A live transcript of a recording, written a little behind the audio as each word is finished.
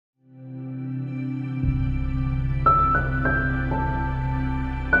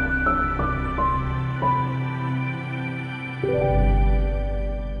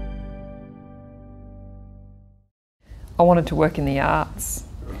I wanted to work in the arts.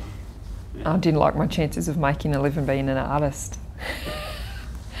 I didn't like my chances of making a living being an artist.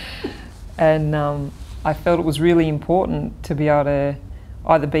 And I felt it was really important to be able to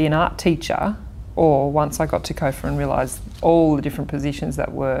either be an art teacher, or once I got to COFA and realised all the different positions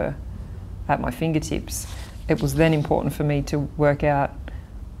that were at my fingertips, it was then important for me to work out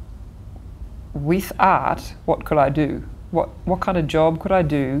with art, what could I do? What kind of job could I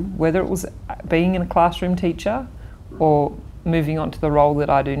do, whether it was being a classroom teacher or moving on to the role that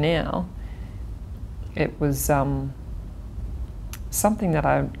I do now. It was something that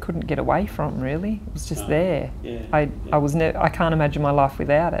I couldn't get away from, really. It was just there. Yeah, I can't imagine my life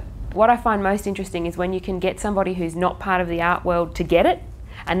without it. What I find most interesting is when you can get somebody who's not part of the art world to get it,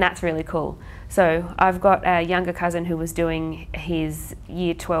 and that's really cool. So I've got a younger cousin who was doing his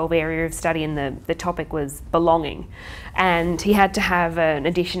Year 12 area of study, and the topic was belonging, and he had to have an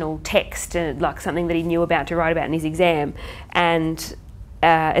additional text, like something that he knew about, to write about in his exam, and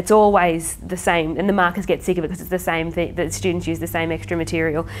it's always the same, and the markers get sick of it because it's the same thing, that students use the same extra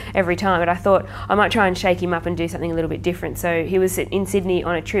material every time. But I thought I might try and shake him up and do something a little bit different. So he was in Sydney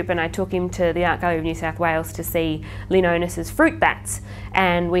on a trip, and I took him to the Art Gallery of New South Wales to see Lynn Onus's fruit bats,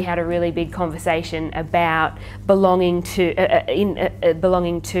 and we had a really big conversation about belonging to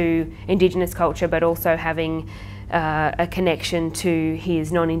Indigenous culture, but also having a connection to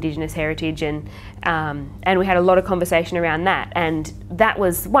his non-Indigenous heritage, and we had a lot of conversation around that. And that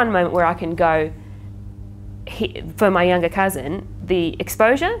was one moment where I can go, for my younger cousin, the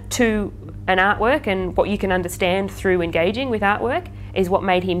exposure to an artwork and what you can understand through engaging with artwork is what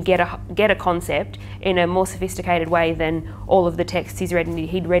made him get a concept in a more sophisticated way than all of the texts he'd read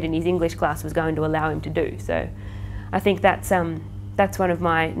in his English class was going to allow him to do. So I think that's one of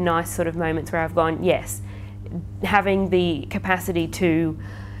my nice sort of moments where I've gone, yes, having the capacity to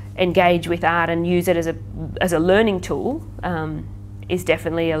engage with art and use it as a learning tool is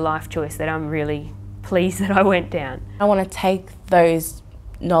definitely a life choice that I'm really pleased that I went down. I want to take those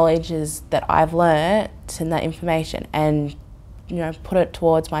knowledges that I've learnt and that information and, you know, put it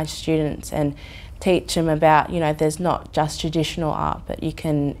towards my students and teach them about, you know, there's not just traditional art, but you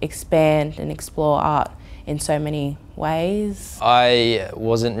can expand and explore art in so many ways. I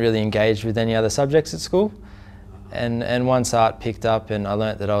wasn't really engaged with any other subjects at school. And once art picked up and I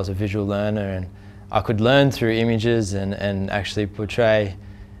learnt that I was a visual learner and I could learn through images and actually portray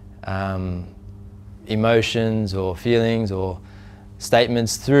emotions or feelings or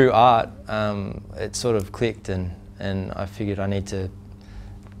statements through art, it sort of clicked, and I figured I need to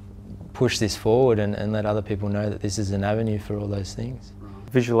push this forward and let other people know that this is an avenue for all those things.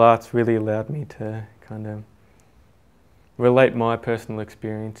 Visual arts really allowed me to kind of relate my personal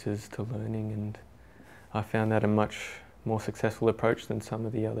experiences to learning, and I found that a much more successful approach than some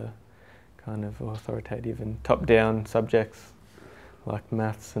of the other kind of authoritative and top-down subjects like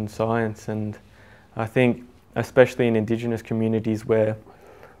maths and science. And I think especially in Indigenous communities where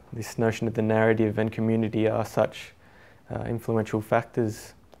this notion of the narrative and community are such influential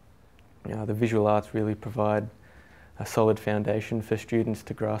factors, you know, the visual arts really provide a solid foundation for students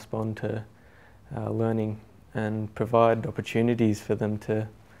to grasp onto learning and provide opportunities for them to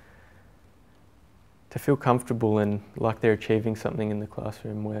feel comfortable and like they're achieving something in the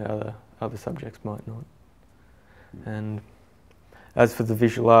classroom where other subjects might not. And as for the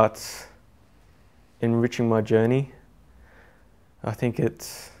visual arts enriching my journey, I think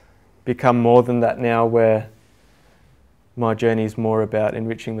it's become more than that now, where my journey is more about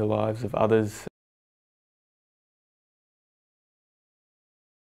enriching the lives of others